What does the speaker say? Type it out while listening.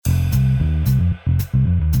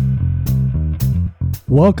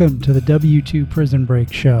Welcome to the W2 Prison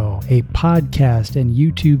Break Show, a podcast and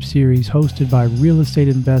YouTube series hosted by real estate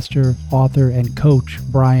investor, author, and coach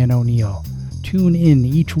Brian O'Neill. Tune in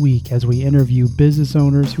each week as we interview business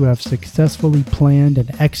owners who have successfully planned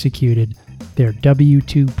and executed their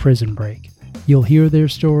W2 prison break. You'll hear their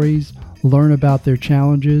stories, learn about their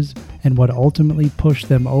challenges, and what ultimately pushed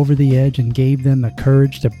them over the edge and gave them the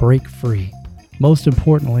courage to break free. Most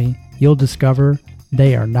importantly, you'll discover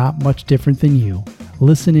they are not much different than you.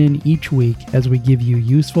 Listen in each week as we give you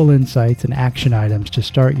useful insights and action items to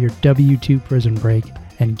start your W2 prison break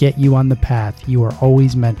and get you on the path you are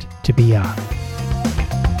always meant to be on.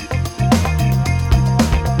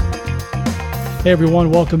 Hey everyone,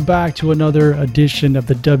 welcome back to another edition of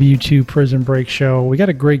the W2 Prison Break Show. We got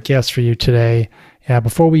a great guest for you today.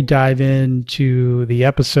 Before we dive into the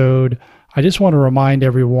episode, I just want to remind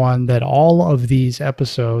everyone that all the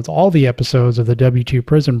episodes of the W2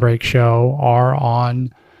 Prison Break Show are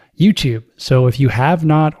on YouTube. So if you have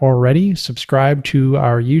not already, subscribe to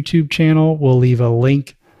our YouTube channel. We'll leave a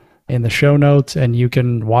link in the show notes and you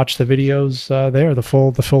can watch the videos there, the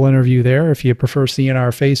full interview there if you prefer seeing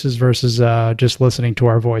our faces versus just listening to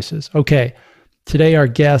our voices. Okay, today our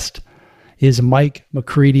guest is Mike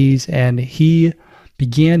Makredes, and he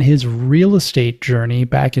began his real estate journey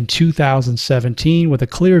back in 2017 with a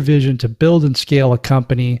clear vision to build and scale a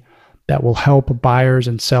company that will help buyers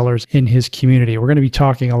and sellers in his community. We're going to be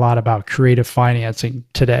talking a lot about creative financing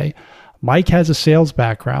today. Mike has a sales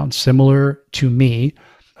background similar to me,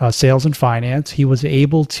 sales and finance. He was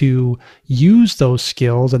able to use those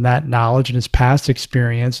skills and that knowledge and his past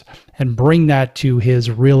experience and bring that to his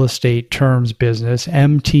real estate terms business,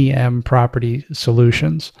 MTM Property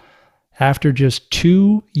Solutions. After just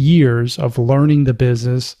 2 years of learning the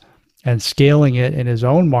business and scaling it in his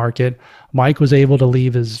own market, Mike was able to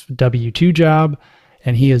leave his W-2 job,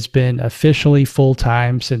 and he has been officially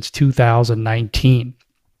full-time since 2019.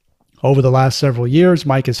 Over the last several years,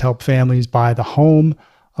 Mike has helped families buy the home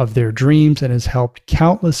of their dreams and has helped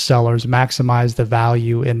countless sellers maximize the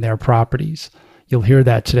value in their properties. You'll hear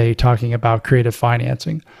that today talking about creative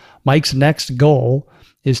financing. Mike's next goal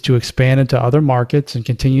is to expand into other markets and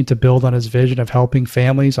continue to build on his vision of helping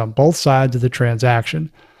families on both sides of the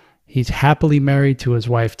transaction. He's happily married to his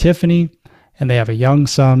wife, Tiffany, and they have a young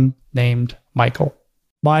son named Michael.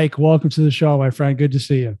 Mike, welcome to the show, my friend. Good to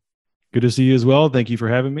see you. Good to see you as well. Thank you for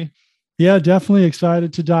having me. Yeah, definitely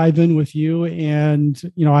excited to dive in with you. And,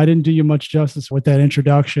 I didn't do you much justice with that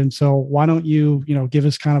introduction. So why don't you, give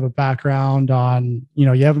us kind of a background on, you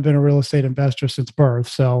haven't been a real estate investor since birth.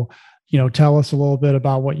 So tell us a little bit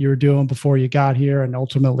about what you were doing before you got here and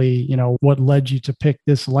ultimately, what led you to pick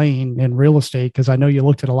this lane in real estate? Because I know you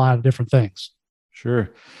looked at a lot of different things. Sure.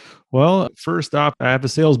 Well, first off, I have a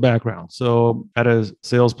sales background. So I had a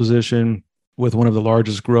sales position with one of the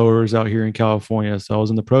largest growers out here in California. So I was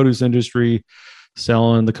in the produce industry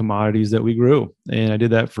selling the commodities that we grew. And I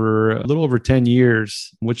did that for a little over 10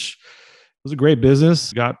 years, which was a great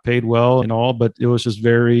business, got paid well and all, but it was just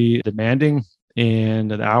very demanding.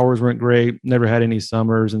 And the hours weren't great, never had any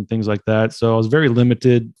summers and things like that. So I was very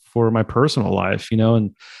limited for my personal life,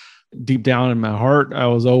 and deep down in my heart, I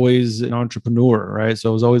was always an entrepreneur, right? So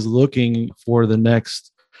I was always looking for the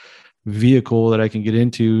next vehicle that I can get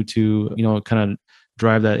into to, kind of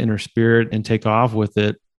drive that inner spirit and take off with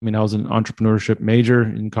it. I mean, I was an entrepreneurship major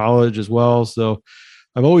in college as well. So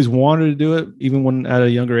I've always wanted to do it, even when at a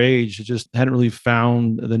younger age. I just hadn't really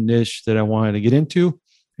found the niche that I wanted to get into.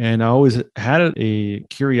 And I always had a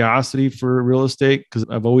curiosity for real estate because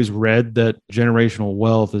I've always read that generational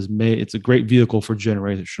wealth it's a great vehicle for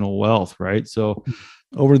generational wealth, right? So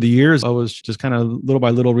over the years, I was just kind of little by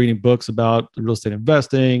little reading books about real estate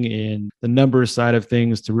investing and the numbers side of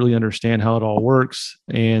things to really understand how it all works,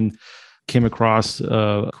 and came across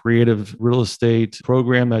a creative real estate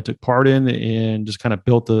program that I took part in and just kind of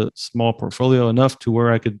built a small portfolio enough to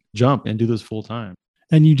where I could jump and do this full time.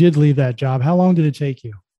 And you did leave that job. How long did it take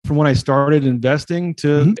you? From when I started investing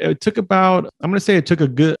it took about, I'm going to say it took a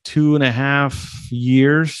good 2.5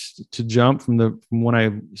 years to jump from when I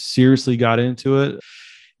seriously got into it.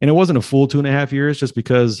 And it wasn't a full 2.5 years just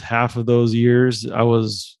because half of those years I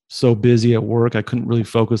was so busy at work. I couldn't really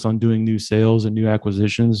focus on doing new sales and new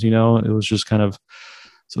acquisitions. It was just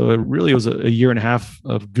so it really was a 1.5 years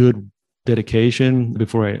of good dedication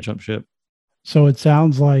before I jumped ship. So it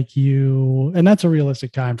sounds like and that's a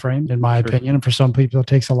realistic time frame, in my opinion. And for some people, it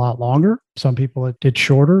takes a lot longer. Some people it did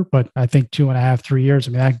shorter, but I think 2.5, 3 years,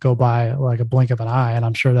 that could go by like a blink of an eye. And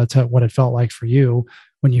I'm sure that's what it felt like for you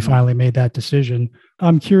when you finally made that decision.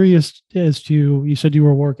 I'm curious as to, you said you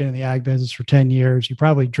were working in the ag business for 10 years. You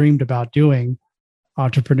probably dreamed about doing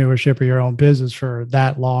entrepreneurship or your own business for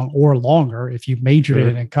that long or longer, if you majored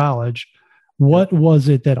in it in college, what was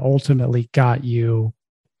it that ultimately got you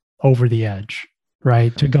over the edge,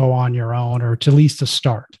 right? To go on your own, or to at least to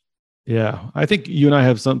start? Yeah, I think you and I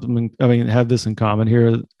have have this in common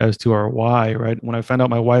here as to our why, right? When I found out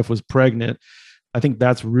my wife was pregnant, I think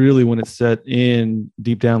that's really when it set in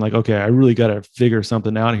deep down, like, okay, I really got to figure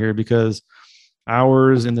something out here, because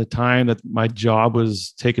hours and the time that my job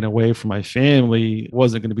was taken away from my family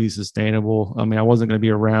wasn't going to be sustainable. I mean, I wasn't going to be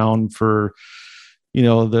around for,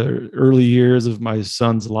 the early years of my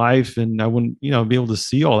son's life, and I wouldn't, be able to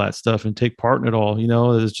see all that stuff and take part in it all.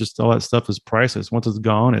 It's just, all that stuff is priceless. Once it's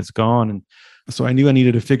gone, it's gone. And so I knew I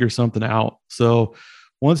needed to figure something out. So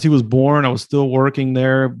once he was born, I was still working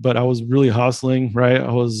there, but I was really hustling, right?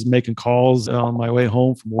 I was making calls on my way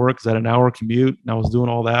home from work, because I had an hour commute, and I was doing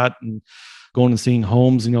all that and going and seeing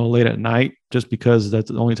homes, late at night, just because that's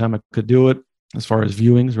the only time I could do it as far as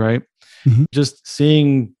viewings, right? Mm-hmm. Just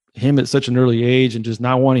seeing him at such an early age and just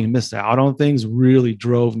not wanting to miss out on things really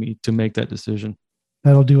drove me to make that decision.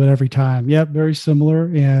 That'll do it every time. Yep, very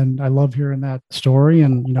similar. And I love hearing that story.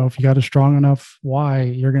 And, if you got a strong enough why,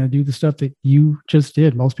 you're going to do the stuff that you just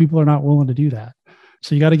did. Most people are not willing to do that.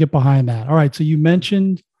 So you got to get behind that. All right. So you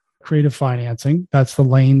mentioned creative financing. That's the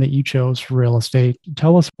lane that you chose for real estate.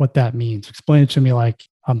 Tell us what that means. Explain it to me like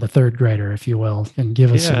I'm the third grader, if you will, and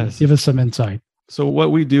give us some insight. So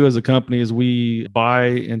what we do as a company is we buy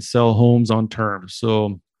and sell homes on terms.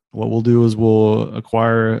 So what we'll do is we'll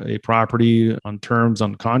acquire a property on terms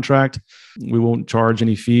on contract. We won't charge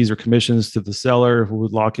any fees or commissions to the seller, who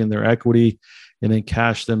would lock in their equity and then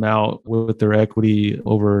cash them out with their equity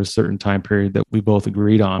over a certain time period that we both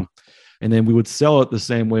agreed on. And then we would sell it the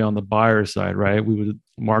same way on the buyer side, right? We would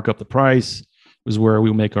mark up the price, was where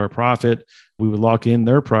we make our profit. We would lock in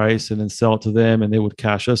their price and then sell it to them, and they would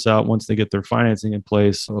cash us out once they get their financing in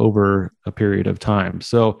place over a period of time.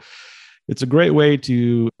 So it's a great way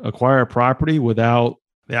to acquire a property without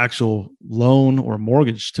the actual loan or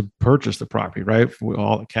mortgage to purchase the property, right? For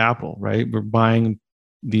all the capital, right? We're buying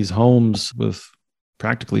these homes with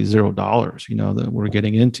practically $0, that we're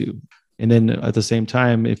getting into. And then at the same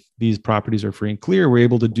time, if these properties are free and clear, we're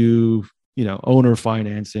able to do, owner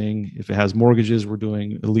financing. If it has mortgages, we're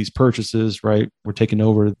doing lease purchases, right? We're taking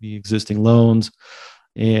over the existing loans.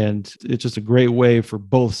 And it's just a great way for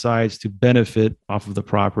both sides to benefit off of the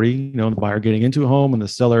property, the buyer getting into a home and the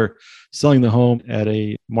seller selling the home at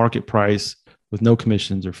a market price with no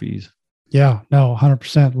commissions or fees. Yeah, no,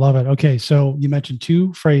 100%. Love it. Okay. So you mentioned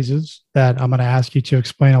two phrases that I'm going to ask you to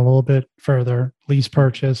explain a little bit further: lease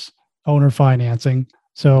purchase, owner financing.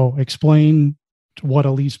 So explain what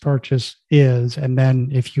a lease purchase is. And then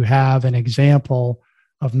if you have an example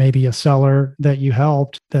of maybe a seller that you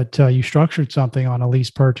helped, that you structured something on a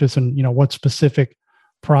lease purchase, and what specific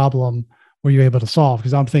problem were you able to solve?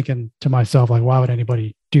 Because I'm thinking to myself, like, why would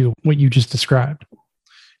anybody do what you just described?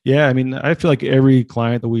 Yeah, I mean, I feel like every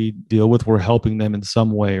client that we deal with, we're helping them in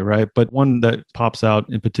some way, right? But one that pops out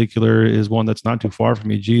in particular is one that's not too far from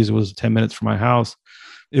me. Geez, it was 10 minutes from my house.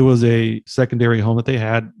 It was a secondary home that they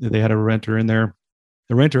had. They had a renter in there.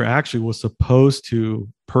 The renter actually was supposed to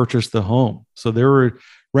purchase the home. So they were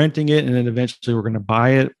renting it, and then eventually we're going to buy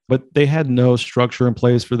it. But they had no structure in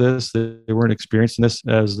place for this. They weren't experienced in this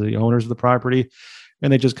as the owners of the property.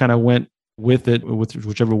 And they just kind of went with it, with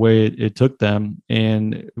whichever way it took them.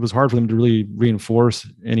 And it was hard for them to really reinforce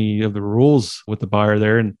any of the rules with the buyer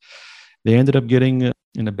there. And they ended up getting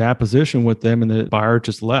in a bad position with them, and the buyer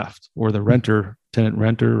just left, or the tenant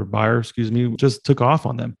renter or buyer, just took off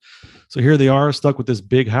on them. So here they are, stuck with this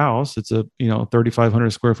big house. It's a 3,500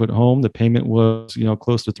 square foot home. The payment was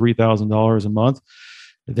close to $3,000 a month.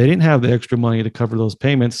 They didn't have the extra money to cover those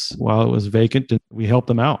payments while it was vacant, and we helped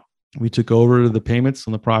them out. We took over the payments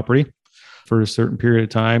on the property for a certain period of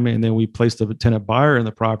time, and then we placed a tenant buyer in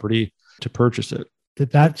the property to purchase it.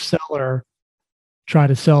 Did that seller try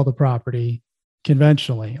to sell the property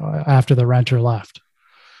conventionally after the renter left?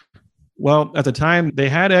 Well, at the time they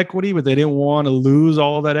had equity, but they didn't want to lose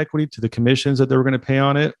all of that equity to the commissions that they were going to pay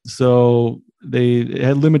on it. So they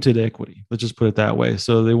had limited equity. Let's just put it that way.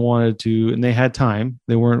 So they wanted to, and they had time.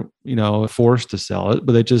 They weren't, forced to sell it,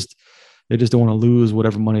 but they just didn't want to lose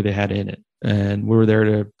whatever money they had in it. And we were there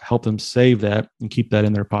to help them save that and keep that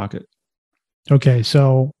in their pocket. Okay.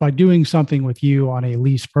 So by doing something with you on a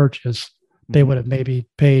lease purchase, they would have maybe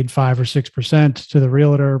paid 5 or 6% to the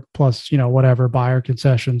realtor, plus, whatever buyer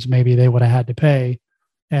concessions maybe they would have had to pay.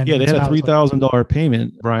 And yeah, they had a $3,000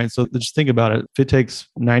 payment, Brian. So just think about it. If it takes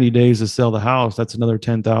 90 days to sell the house, that's another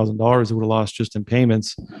 $10,000 they would have lost just in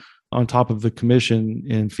payments on top of the commission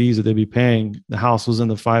and fees that they'd be paying. The house was in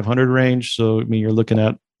the 500 range. So, I mean, you're looking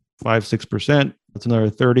at 5-6%. That's another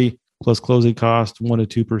 30 plus closing cost, 1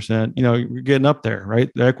 to 2%. You know, you're getting up there, right?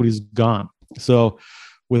 The equity's gone. So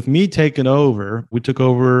with me taking over,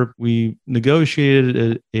 we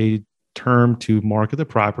negotiated a term to market the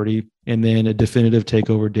property and then a definitive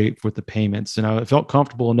takeover date with the payments. And I felt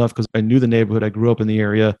comfortable enough because I knew the neighborhood. I grew up in the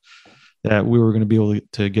area, that we were going to be able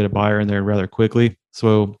to get a buyer in there rather quickly.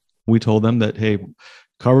 So we told them that, hey,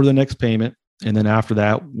 cover the next payment. And then after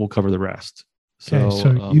that, we'll cover the rest.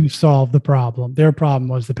 So you solved the problem. Their problem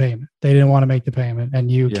was the payment. They didn't want to make the payment,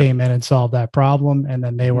 and you came in and solved that problem. And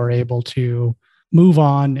then they were able to move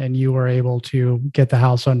on, and you were able to get the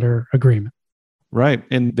house under agreement. Right.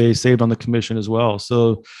 And they saved on the commission as well.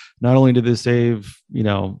 So not only did they save,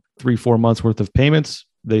 3-4 months worth of payments,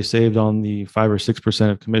 they saved on the 5 or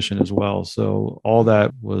 6% of commission as well. So all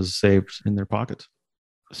that was saved in their pockets.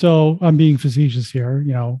 So I'm being facetious here.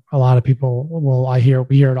 A lot of people, we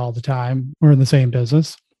hear it all the time. We're in the same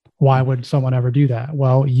business. Why would someone ever do that?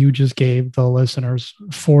 Well, you just gave the listeners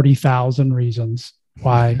 40,000 reasons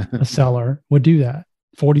why a seller would do that.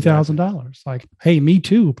 $40,000. Like, hey, me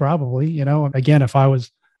too, probably. Again, if I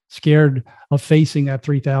was scared of facing that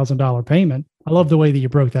 $3,000 payment, I love the way that you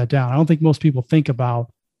broke that down. I don't think most people think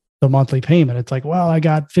about the monthly payment. It's like, well, I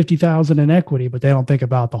got 50,000 in equity, but they don't think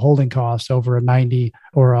about the holding costs over a 90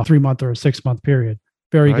 or a 3-month or a 6-month period.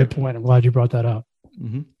 Very good point. I'm glad you brought that up.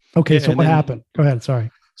 Mm-hmm. Okay. So what happened? Go ahead.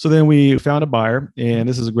 Sorry. So then we found a buyer, and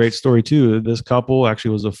this is a great story too. This couple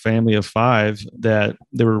actually was a family of 5 that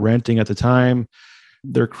they were renting at the time.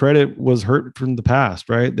 Their credit was hurt from the past,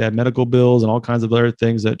 right? They had medical bills and all kinds of other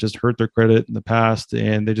things that just hurt their credit in the past,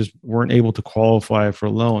 and they just weren't able to qualify for a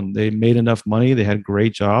loan. They made enough money. They had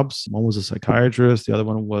great jobs. One was a psychiatrist. The other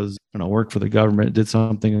one was, worked for the government, did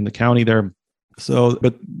something in the county there. So,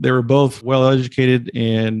 but they were both well-educated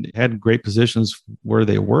and had great positions where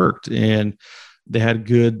they worked, and they had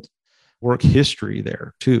good work history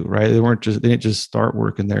there too, right? They didn't just start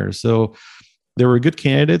working there. So they were good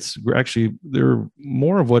candidates. They're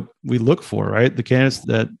more of what we look for, right? The candidates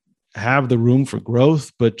that have the room for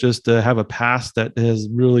growth, but just to have a past that has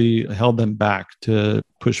really held them back to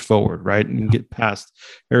push forward, right? And get past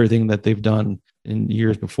everything that they've done in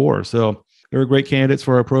years before. So they were great candidates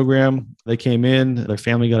for our program. They came in, their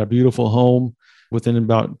family got a beautiful home within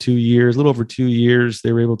about 2 years, a little over 2 years.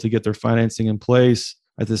 They were able to get their financing in place.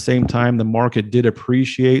 At the same time, the market did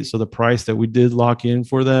appreciate. So the price that we did lock in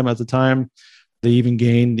for them at the time, they even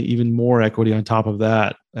gained even more equity on top of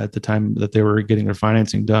that at the time that they were getting their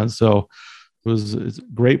financing done. So it's a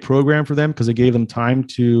great program for them because it gave them time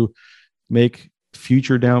to make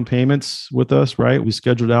future down payments with us, right? We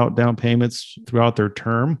scheduled out down payments throughout their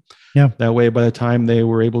term. Yeah. That way, by the time they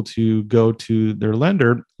were able to go to their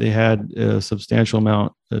lender, they had a substantial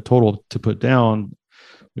amount total to put down,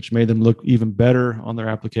 which made them look even better on their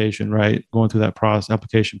application, right? Going through that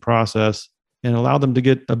application process. And allow them to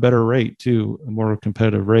get a better rate too, a more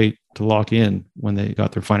competitive rate to lock in when they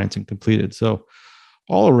got their financing completed. So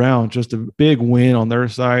all around, just a big win on their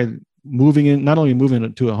side, not only moving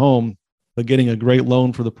it to a home, but getting a great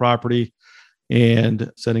loan for the property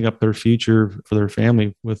and setting up their future for their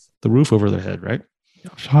family with the roof over their head, right?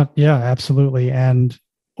 Yeah, absolutely. And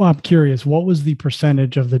I'm curious, what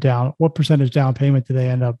percentage down payment did they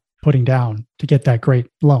end up putting down to get that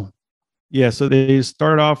great loan? Yeah, so they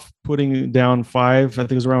started off putting down 5, I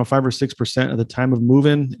think it was around 5 or 6% at the time of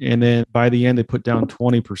moving. And then by the end, they put down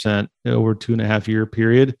 20% over a 2.5-year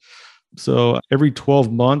period. So every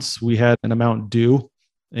 12 months, we had an amount due.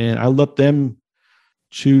 And I let them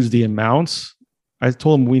choose the amounts. I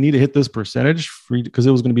told them we need to hit this percentage because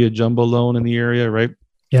it was going to be a jumbo loan in the area, right?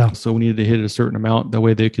 Yeah. So we needed to hit a certain amount. That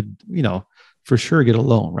way they could, for sure get a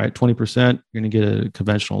loan, right? 20%, you're going to get a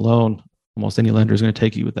conventional loan. Almost any lender is going to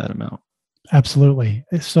take you with that amount. Absolutely.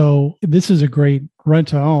 So this is a great rent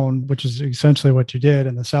to own, which is essentially what you did.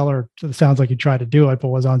 And the seller, it sounds like you tried to do it, but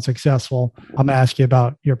was unsuccessful. I'm going to ask you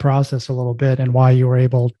about your process a little bit and why you were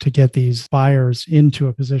able to get these buyers into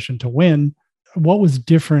a position to win. What was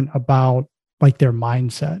different about their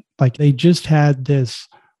mindset? They just had this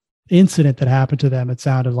incident that happened to them. It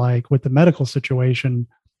sounded like with the medical situation,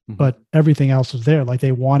 but everything else was there.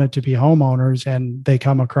 They wanted to be homeowners and they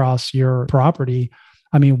come across your property.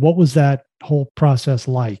 I mean, what was that whole process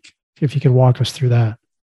like? If you could walk us through that.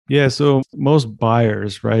 Yeah. So most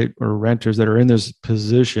buyers, right, or renters that are in this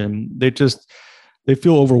position, they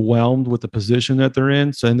feel overwhelmed with the position that they're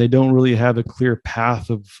in. So, and they don't really have a clear path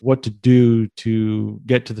of what to do to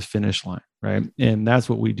get to the finish line, right? And that's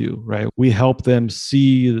what we do, right? We help them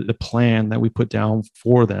see the plan that we put down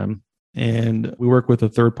for them And we work with a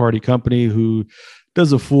third-party company who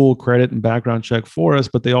does a full credit and background check for us,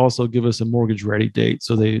 but they also give us a mortgage ready date.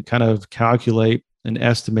 So they kind of calculate and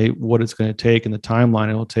estimate what it's going to take and the timeline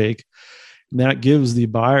it'll take. And that gives the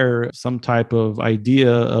buyer some type of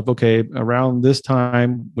idea of, okay, around this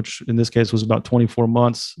time, which in this case was about 24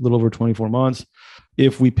 months, a little over 24 months,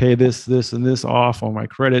 if we pay this, this, and this off on my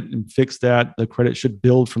credit and fix that, the credit should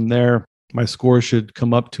build from there. My score should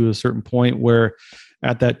come up to a certain point where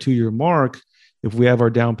at that 2-year mark, if we have our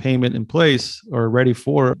down payment in place or ready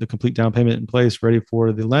for the complete down payment in place, ready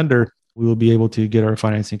for the lender, we will be able to get our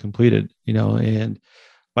financing completed, and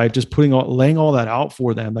by just laying all that out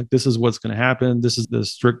for them, like this is what's going to happen. This is the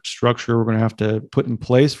strict structure we're going to have to put in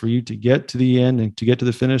place for you to get to the end and to get to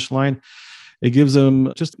the finish line. It gives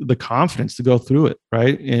them just the confidence to go through it,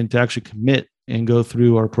 right? And to actually commit and go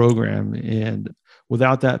through our program. And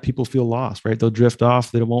without that, people feel lost, right? They'll drift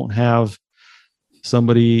off. They won't have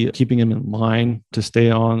somebody keeping them in line to stay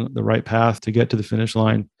on the right path to get to the finish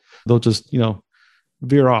line. They'll just,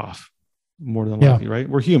 veer off more than likely, right?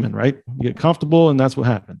 We're human, right? You get comfortable and that's what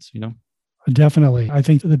happens, Definitely. I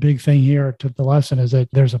think the big thing here to the lesson is that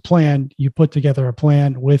there's a plan. You put together a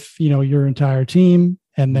plan with, your entire team,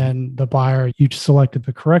 and then the buyer, you selected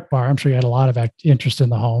the correct buyer. I'm sure you had a lot of interest in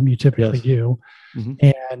the home. You typically do. Mm-hmm.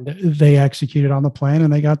 And they executed on the plan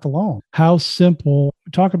and they got the loan. How simple,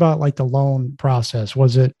 talk about like the loan process.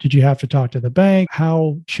 Did you have to talk to the bank?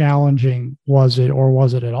 How challenging was it, or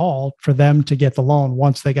was it at all for them to get the loan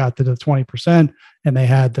once they got to the 20% and they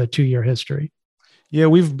had the 2-year history? Yeah,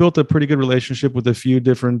 we've built a pretty good relationship with a few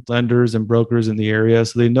different lenders and brokers in the area.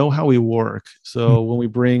 So they know how we work. So when we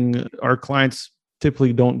bring our clients,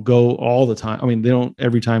 typically don't go all the time. I mean, they don't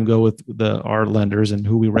every time go with our lenders and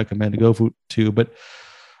who we recommend to go to, but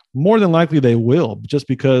more than likely they will, just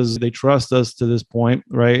because they trust us to this point,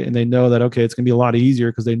 right? And they know that, okay, it's going to be a lot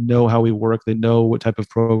easier because they know how we work. They know what type of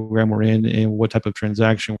program we're in and what type of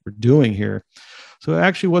transaction we're doing here. So it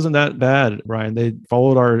actually wasn't that bad, Brian. They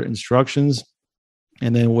followed our instructions.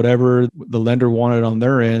 And then whatever the lender wanted on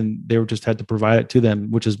their end, they just had to provide it to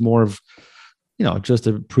them, which is more of, just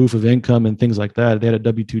a proof of income and things like that. They had a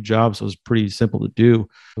W-2 job, so it was pretty simple to do.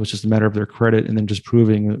 It was just a matter of their credit and then just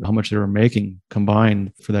proving how much they were making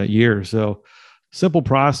combined for that year. So simple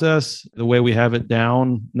process. The way we have it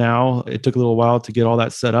down now, it took a little while to get all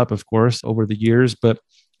that set up, of course, over the years, but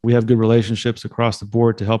we have good relationships across the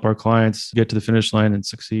board to help our clients get to the finish line and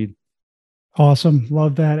succeed. Awesome.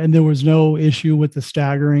 Love that. And there was no issue with the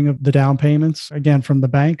staggering of the down payments, again, from the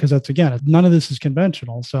bank, because that's, again, none of this is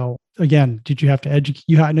conventional. So again, did you have to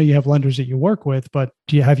educate? I know you have lenders that you work with, but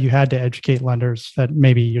have you had to educate lenders that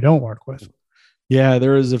maybe you don't work with? Yeah,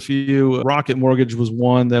 there is a few. Rocket Mortgage was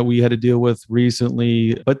one that we had to deal with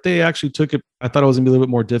recently, but they actually took it. I thought it was going to be a little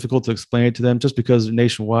bit more difficult to explain it to them just because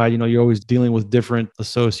nationwide, you're always dealing with different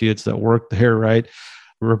associates that work there, right?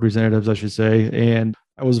 Representatives, I should say. And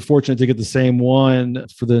I was fortunate to get the same one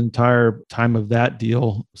for the entire time of that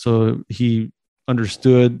deal. So he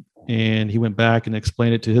understood and he went back and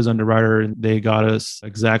explained it to his underwriter, and they got us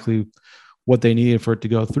exactly what they needed for it to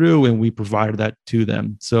go through, and we provided that to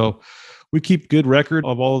them. So we keep good record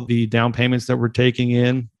of all of the down payments that we're taking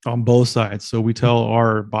in on both sides. So we tell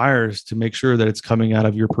our buyers to make sure that it's coming out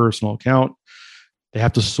of your personal account. They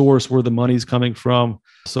have to source where the money's coming from.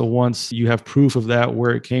 So once you have proof of that,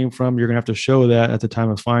 where it came from, you're going to have to show that at the time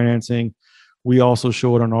of financing. We also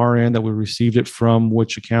show it on our end that we received it from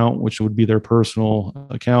which account, which would be their personal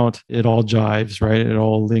account. It all jives, right? It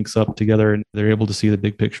all links up together and they're able to see the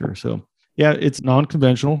big picture. So yeah, it's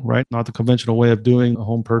non-conventional, right? Not the conventional way of doing a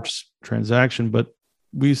home purchase transaction, but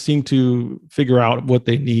we seem to figure out what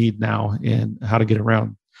they need now and how to get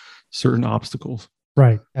around certain obstacles.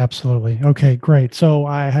 Right. Absolutely. Okay, great. So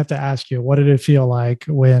I have to ask you, what did it feel like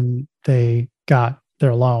when they got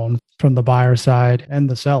their loan from the buyer side and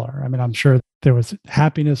the seller? I mean, I'm sure there was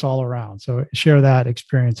happiness all around. So share that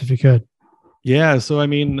experience if you could. Yeah. So, I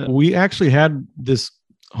mean, we actually had this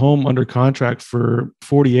home under contract for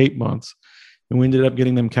 48 months and we ended up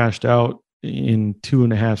getting them cashed out in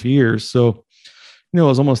 2.5 years. So, it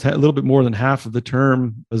was almost a little bit more than half of the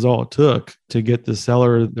term is all it took to get the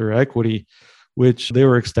seller their equity, which they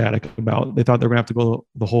were ecstatic about. They thought they were going to have to go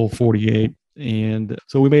the whole 48. And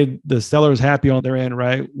so we made the sellers happy on their end,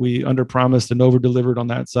 right? We under-promised and over-delivered on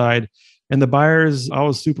that side. And the buyers, I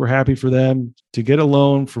was super happy for them to get a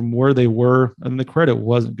loan from where they were. And the credit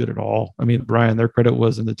wasn't good at all. I mean, Brian, their credit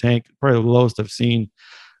was in the tank, probably the lowest I've seen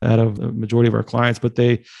out of the majority of our clients. But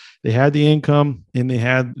they had the income and they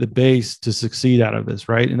had the base to succeed out of this,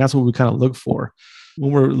 right? And that's what we kind of look for.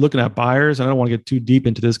 When we're looking at buyers, and I don't want to get too deep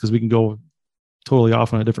into this because we can go totally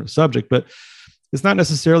off on a different subject, but it's not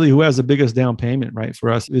necessarily who has the biggest down payment, right? For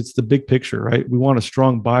us, it's the big picture, right? We want a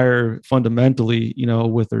strong buyer fundamentally,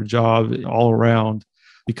 with their job all around,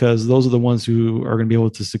 because those are the ones who are going to be able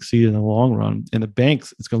to succeed in the long run. And the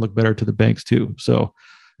banks, it's going to look better to the banks too. So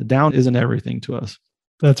the down isn't everything to us.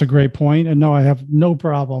 That's a great point. And no, I have no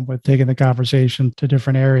problem with taking the conversation to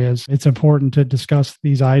different areas. It's important to discuss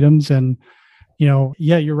these items. And,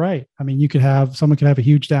 yeah, you're right. I mean, someone could have a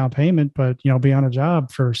huge down payment, but, be on a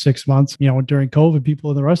job for 6 months. During COVID,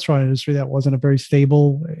 people in the restaurant industry, that wasn't a very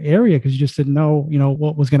stable area because you just didn't know,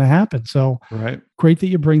 what was going to happen. So right. Great that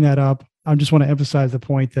you bring that up. I just want to emphasize the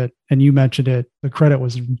point that, and you mentioned it, the credit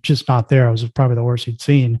was just not there. It was probably the worst you'd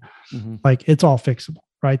seen. Mm-hmm. Like, it's all fixable.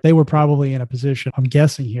 Right. They were probably in a position, I'm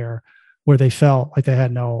guessing here, where they felt like they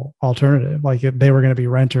had no alternative, like they were going to be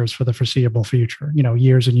renters for the foreseeable future,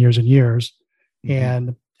 years and years and years. Mm-hmm.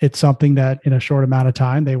 And it's something that in a short amount of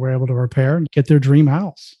time, they were able to repair and get their dream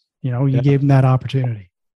house. You gave them that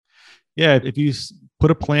opportunity. Yeah. If you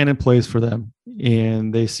put a plan in place for them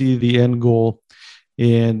and they see the end goal,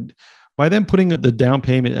 and by them putting the down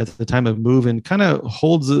payment at the time of move-in kind of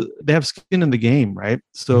they have skin in the game, right?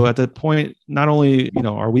 So at that point, not only,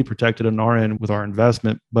 are we protected on our end with our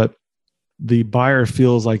investment, but the buyer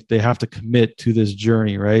feels like they have to commit to this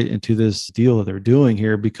journey, right? And to this deal that they're doing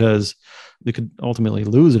here, because they could ultimately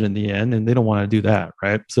lose it in the end, and they don't want to do that,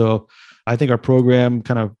 right? So I think our program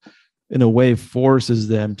kind of, in a way, forces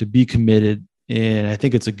them to be committed. And I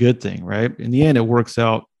think it's a good thing, right? In the end, it works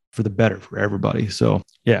out for the better for everybody. So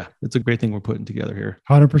yeah, it's a great thing we're putting together here.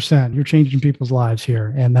 100%. You're changing people's lives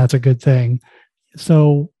here, and that's a good thing.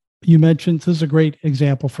 So you mentioned, this is a great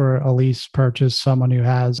example for a lease purchase, someone who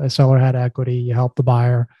a seller had equity, you help the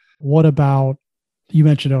buyer. What about, you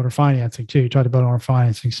mentioned owner financing too. You talked about owner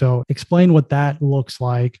financing. So explain what that looks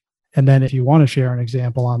like. And then if you want to share an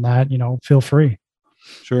example on that, feel free.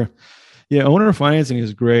 Sure. Yeah, owner financing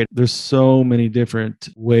is great. There's so many different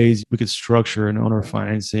ways we could structure an owner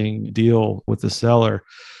financing deal with the seller.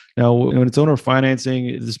 Now, when it's owner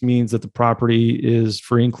financing, this means that the property is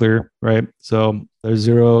free and clear, right? So there's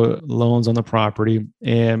zero loans on the property.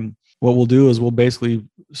 And what we'll do is we'll basically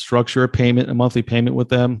structure a monthly payment with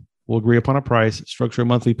them. We'll agree upon a price, structure a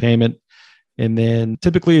monthly payment. And then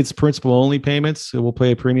typically it's principal only payments. So we'll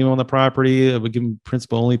pay a premium on the property. We give them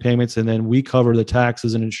principal only payments. And then we cover the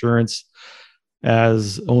taxes and insurance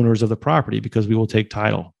as owners of the property, because we will take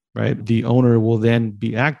title, right? The owner will then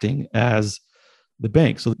be acting as the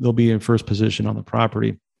bank. So they'll be in first position on the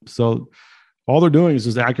property. So all they're doing is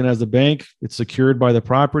just acting as the bank. It's secured by the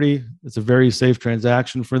property. It's a very safe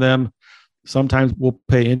transaction for them. Sometimes we'll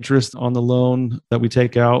pay interest on the loan that we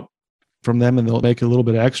take out from them, and they'll make a little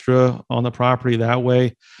bit extra on the property that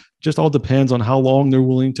way. Just all depends on how long they're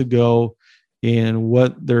willing to go and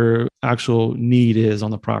what their actual need is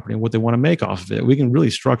on the property and what they want to make off of it. We can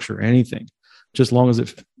really structure anything, just as long as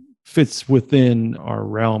it fits within our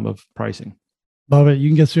realm of pricing. Love it. You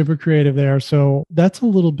can get super creative there. So that's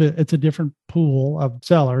it's a different pool of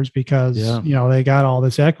sellers because, they got all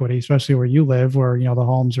this equity, especially where you live, where, the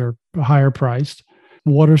homes are higher priced.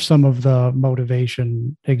 What are some of the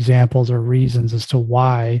motivation examples or reasons as to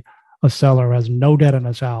why a seller who has no debt in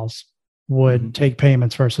his house would take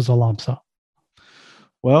payments versus a lump sum?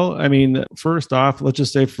 Well, I mean, first off, let's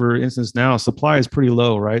just say, for instance, now supply is pretty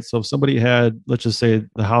low, right? So if somebody had, let's just say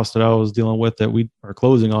the house that I was dealing with that we are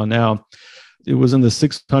closing on now, it was in the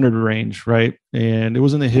 600 range, right? And it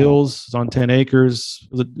was in the hills, it's on 10 acres.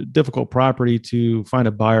 It was a difficult property to find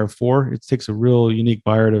a buyer for. It takes a real unique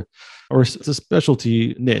buyer or it's a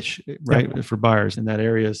specialty niche, right? For buyers in that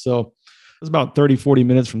area. So it's about 30, 40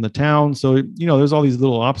 minutes from the town. So, there's all these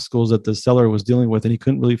little obstacles that the seller was dealing with, and he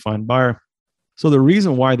couldn't really find a buyer. So the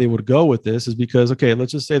reason why they would go with this is because, okay,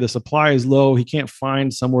 let's just say the supply is low. He can't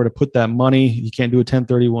find somewhere to put that money. He can't do a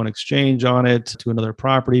 1031 exchange on it to another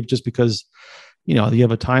property just because, you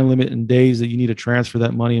have a time limit in days that you need to transfer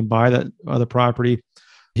that money and buy that other property.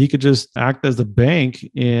 He could just act as the bank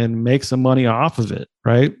and make some money off of it,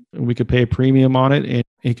 right? And we could pay a premium on it, and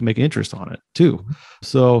he can make interest on it too.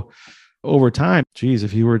 So over time,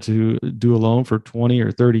 if he were to do a loan for 20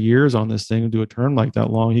 or 30 years on this thing and do a term like that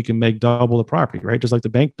long, he can make double the property, right? Just like the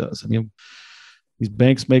bank does. I mean, these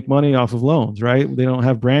banks make money off of loans, right? They don't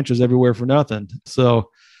have branches everywhere for nothing. So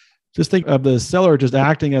just think of the seller just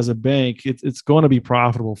acting as a bank. It's going to be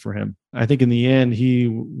profitable for him. I think in the end, he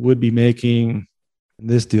would be making, in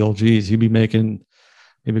this deal, he'd be making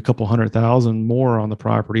maybe a couple $100,000 more on the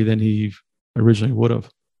property than he originally would have.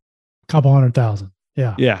 Couple $100,000.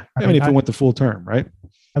 Yeah. Yeah. I mean, if it went the full term, right?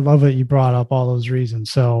 I love that you brought up all those reasons.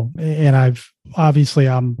 So, and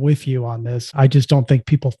I'm with you on this. I just don't think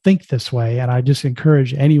people think this way. And I just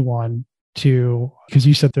encourage anyone to, because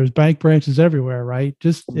you said there's bank branches everywhere, right?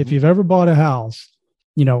 Just if you've ever bought a house,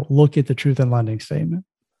 look at the truth in lending statement.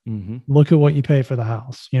 Look at what you pay for the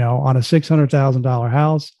house. On a $600,000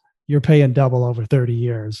 house, you're paying double over 30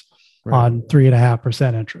 years on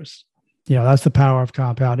 3.5% interest. That's the power of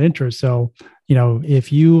compound interest. So,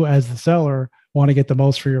 if you as the seller want to get the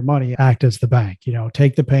most for your money, act as the bank,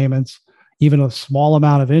 take the payments, even a small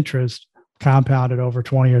amount of interest compounded over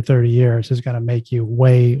 20 or 30 years is going to make you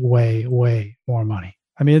way, way, way more money.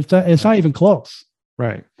 I mean, it's not even close.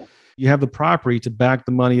 Right. You have the property to back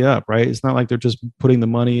the money up, right? It's not like they're just putting the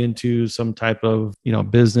money into some type of,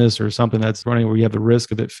 business or something that's running where you have the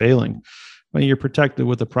risk of it failing. I mean, you're protected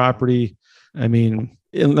with the property. I mean,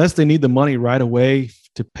 unless they need the money right away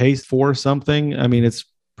to pay for something, I mean, it's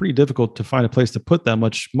pretty difficult to find a place to put that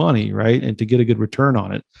much money, right? And to get a good return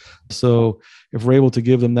on it. So if we're able to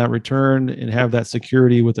give them that return and have that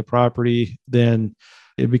security with the property, then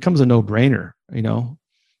it becomes a no-brainer,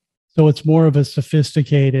 So it's more of a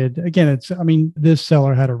sophisticated, again, this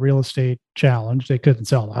seller had a real estate challenge. They couldn't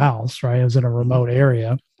sell the house, right? It was in a remote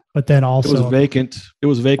area, but then also it was vacant. It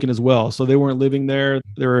was vacant as well. So they weren't living there.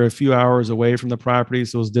 They were a few hours away from the property.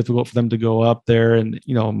 So it was difficult for them to go up there and,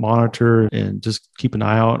 monitor and just keep an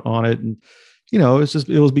eye out on it. And,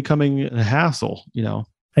 it was becoming a hassle,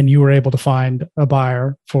 And you were able to find a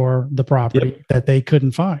buyer for the property that they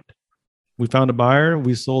couldn't find. We found a buyer.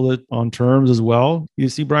 We sold it on terms as well. You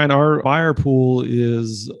see, Brian, our buyer pool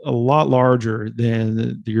is a lot larger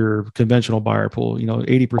than your conventional buyer pool.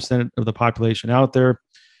 80% of the population out there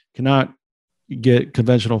cannot get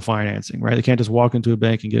conventional financing, right? They can't just walk into a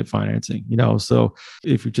bank and get financing, So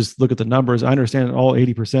if you just look at the numbers, I understand that all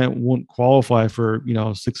 80% won't qualify for,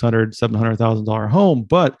 $600,000, $700,000 home,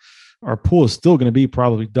 but our pool is still going to be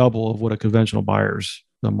probably double of what a conventional buyer's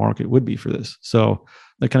market would be for this. So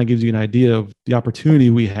that kind of gives you an idea of the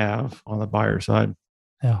opportunity we have on the buyer side.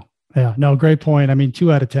 Yeah. No, great point. I mean,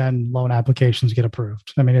 2 out of 10 loan applications get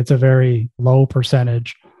approved. I mean, it's a very low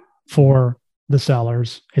percentage for the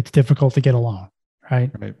sellers. It's difficult to get a loan,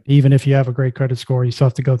 right? Even if you have a great credit score, you still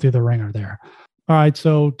have to go through the ringer there. All right.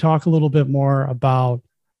 So talk a little bit more about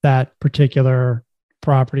that particular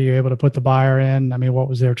property you're able to put the buyer in. I mean, what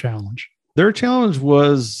was their challenge? Their challenge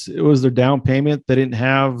was their down payment. They didn't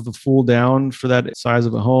have the full down for that size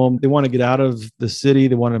of a home. They want to get out of the city.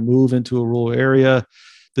 They want to move into a rural area.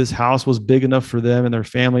 This house was big enough for them and their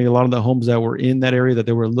family. A lot of the homes that were in that area that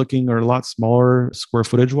they were looking are a lot smaller square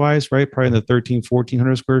footage wise, right? Probably in the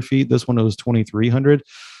 1,400 square feet. This one was 2,300.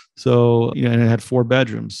 So, and it had 4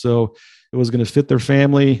 bedrooms. So it was going to fit their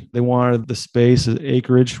family. They wanted the space,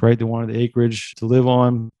 acreage, right? They wanted the acreage to live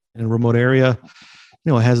on in a remote area.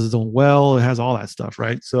 It has its own well, it has all that stuff,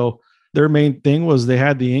 right? So their main thing was they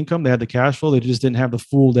had the income, they had the cash flow, they just didn't have the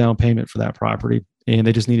full down payment for that property, and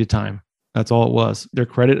they just needed time. That's all it was. Their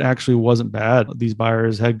credit actually wasn't bad. These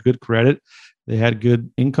buyers had good credit, they had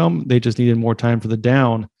good income, they just needed more time for the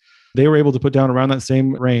down. They were able to put down around that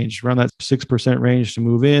same range, around that 6% range to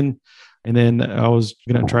move in. And then I was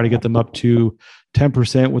going to try to get them up to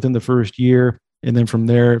 10% within the first year. And then from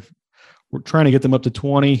there, we're trying to get them up to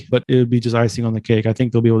 20, but it would be just icing on the cake. I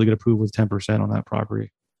think they'll be able to get approved with 10% on that property.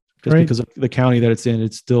 Just because of the county that it's in,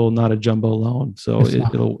 it's still not a jumbo loan. So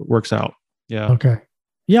it'll works out. Yeah. Okay.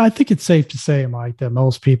 Yeah, I think it's safe to say, Mike, that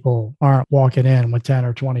most people aren't walking in with 10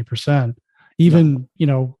 or 20%, even,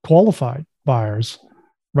 qualified buyers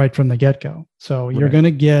right from the get-go. So you're going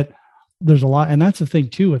to get, there's a lot. And that's the thing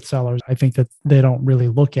too with sellers, I think that they don't really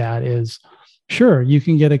look at is, sure, you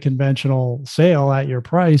can get a conventional sale at your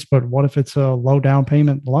price, but what if it's a low down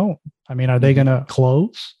payment loan? I mean, are they going to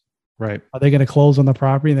close? Right. Are they going to close on the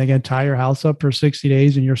property and they going to tie your house up for 60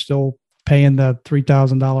 days and you're still paying the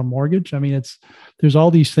 $3,000 mortgage? I mean, there's all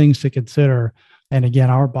these things to consider. And again,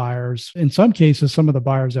 our buyers, in some cases, some of the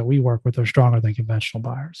buyers that we work with are stronger than conventional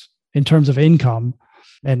buyers in terms of income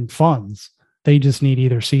and funds. They just need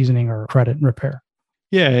either seasoning or credit and repair.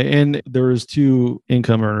 Yeah. And there was 2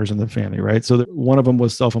 income earners in the family, right? So one of them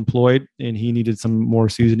was self-employed and he needed some more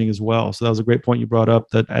seasoning as well. So that was a great point you brought up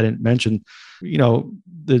that I didn't mention.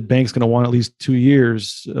 The bank's going to want at least 2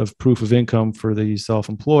 years of proof of income for the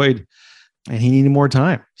self-employed, and he needed more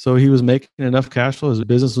time. So he was making enough cash flow. His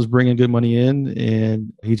business was bringing good money in,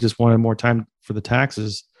 and he just wanted more time for the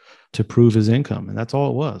taxes to prove his income. And that's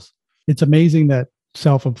all it was. It's amazing that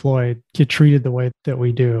self-employed get treated the way that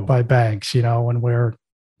we do by banks, when we're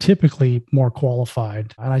typically more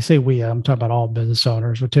qualified. And I say we, I'm talking about all business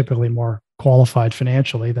owners, we're typically more qualified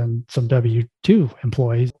financially than some W-2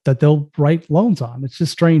 employees that they'll write loans on. It's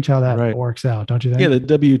just strange how that works out, don't you think? Yeah, the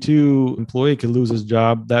W-2 employee could lose his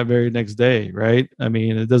job that very next day, right? I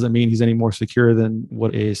mean, it doesn't mean he's any more secure than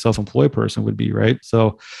what a self-employed person would be, right?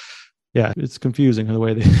 So yeah, it's confusing the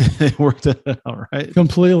way they worked it out, right?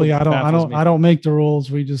 Completely. I don't make the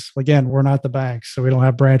rules. We just, again, we're not the banks, so we don't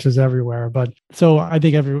have branches everywhere. But so I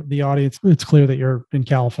think the audience, it's clear that you're in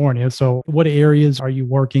California. So what areas are you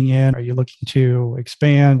working in? Are you looking to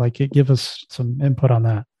expand? Like, give us some input on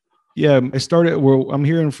that. Yeah, I'm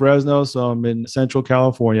here in Fresno, so I'm in Central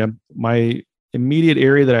California. My immediate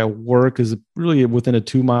area that I work is really within a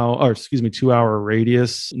 2-hour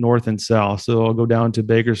radius north and south. So I'll go down to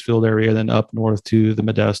Bakersfield area, then up north to the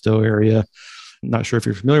Modesto area. I'm not sure if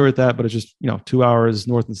you're familiar with that, but it's just, 2 hours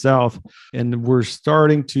north and south. And we're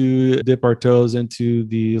starting to dip our toes into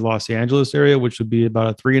the Los Angeles area, which would be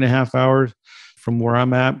about 3.5 hours from where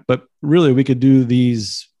I'm at. But really, we could do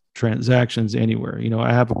these transactions anywhere.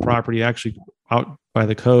 I have a property actually out by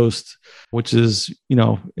the coast, which is,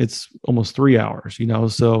 it's almost 3 hours,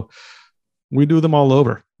 so we do them all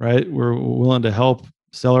over, right? We're willing to help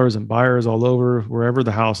sellers and buyers all over, wherever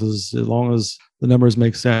the house is, as long as the numbers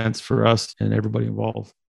make sense for us and everybody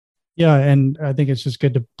involved. Yeah. And I think it's just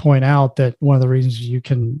good to point out that one of the reasons you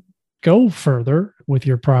can go further with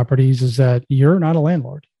your properties is that you're not a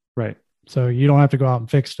landlord. Right. So you don't have to go out and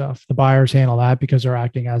fix stuff. The buyers handle that because they're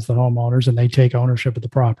acting as the homeowners and they take ownership of the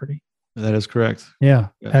property. That is correct. Yeah.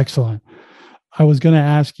 Excellent. I was going to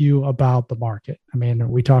ask you about the market. I mean,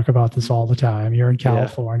 we talk about this all the time. You're in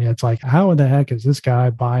California. Yeah. It's like, how in the heck is this guy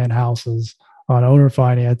buying houses on owner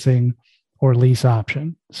financing or lease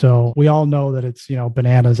option? So we all know that it's,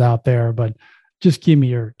 bananas out there, but just give me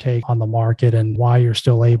your take on the market and why you're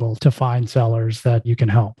still able to find sellers that you can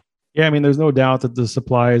help. Yeah, I mean, there's no doubt that the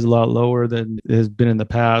supply is a lot lower than it has been in the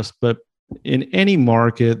past, but in any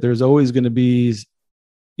market, there's always going to be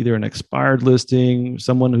either an expired listing,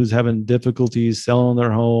 someone who's having difficulties selling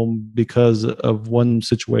their home because of one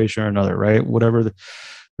situation or another, right? Whatever their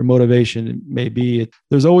motivation may be,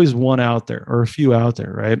 there's always one out there or a few out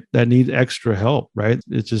there, right? That need extra help, right?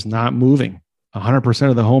 It's just not moving. 100%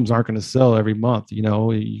 of the homes aren't going to sell every month. You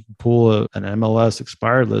pull an MLS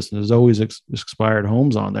expired list and there's always expired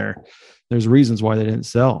homes on there. There's reasons why they didn't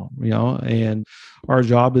sell, and our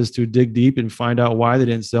job is to dig deep and find out why they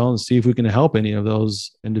didn't sell and see if we can help any of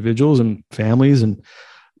those individuals and families. And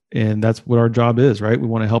that's what our job is, right? We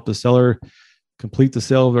want to help the seller complete the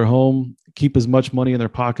sale of their home, keep as much money in their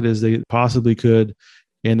pocket as they possibly could.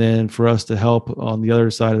 And then for us to help on the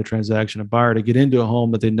other side of the transaction, a buyer to get into a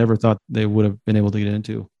home that they never thought they would have been able to get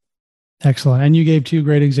into. Excellent. And you gave 2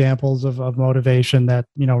 great examples of motivation that,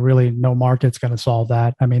 really no market's going to solve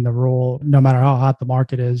that. I mean, the rule, no matter how hot the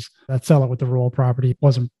market is, that seller with the rural property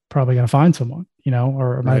wasn't probably going to find someone,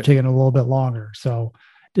 or it might have taken a little bit longer. So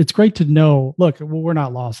it's great to know, look, we're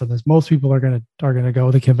not lost on this. Most people are going to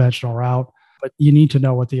go the conventional route, but you need to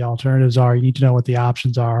know what the alternatives are. You need to know what the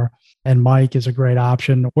options are. And Mike is a great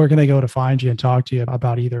option. Where can they go to find you and talk to you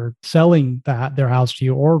about either selling their house to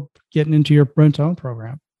you or getting into your rent-to-own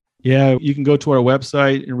program? Yeah, you can go to our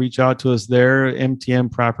website and reach out to us there,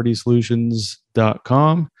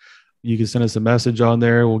 MTMPropertySolutions.com. You can send us a message on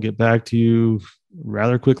there. We'll get back to you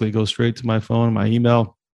rather quickly. Go straight to my phone, my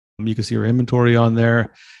email. You can see our inventory on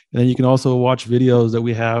there. And then you can also watch videos that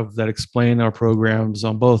we have that explain our programs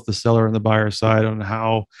on both the seller and the buyer side on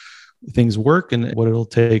how things work and what it'll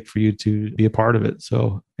take for you to be a part of it.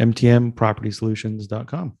 So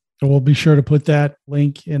MTMPropertySolutions.com. So we'll be sure to put that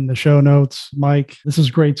link in the show notes. Mike, this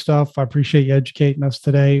is great stuff. I appreciate you educating us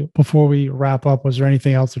today. Before we wrap up, was there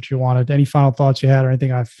anything else that you wanted, any final thoughts you had or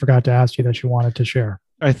anything I forgot to ask you that you wanted to share?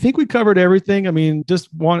 I think we covered everything. I mean,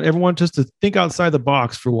 just want everyone just to think outside the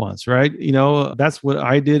box for once, right? That's what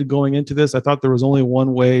I did going into this. I thought there was only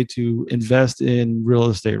one way to invest in real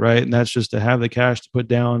estate, right? And that's just to have the cash to put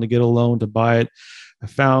down, to get a loan, to buy it. I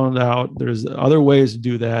found out there's other ways to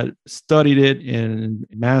do that, studied it and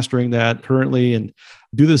mastering that currently, and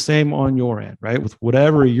do the same on your end, right? With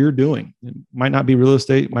whatever you're doing. It might not be real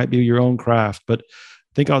estate, it might be your own craft, but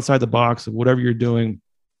think outside the box of whatever you're doing.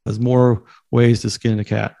 There's more ways to skin a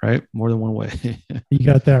cat, right? More than one way. You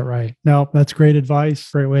got that right. No, that's great advice.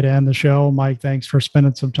 Great way to end the show. Mike, thanks for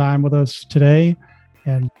spending some time with us today.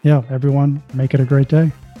 And yeah, everyone, make it a great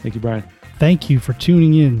day. Thank you, Brian. Thank you for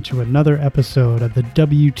tuning in to another episode of the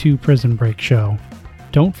W2 Prison Break Show.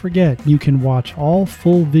 Don't forget, you can watch all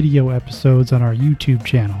full video episodes on our YouTube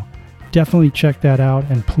channel. Definitely check that out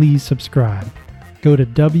and please subscribe. Go to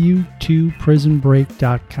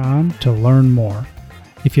W2prisonbreak.com to learn more.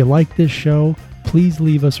 If you like this show, Please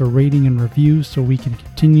leave us a rating and review so we can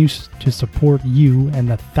continue to support you and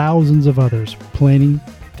the thousands of others planning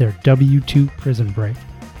their W-2 prison break.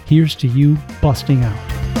 Here's to you busting out.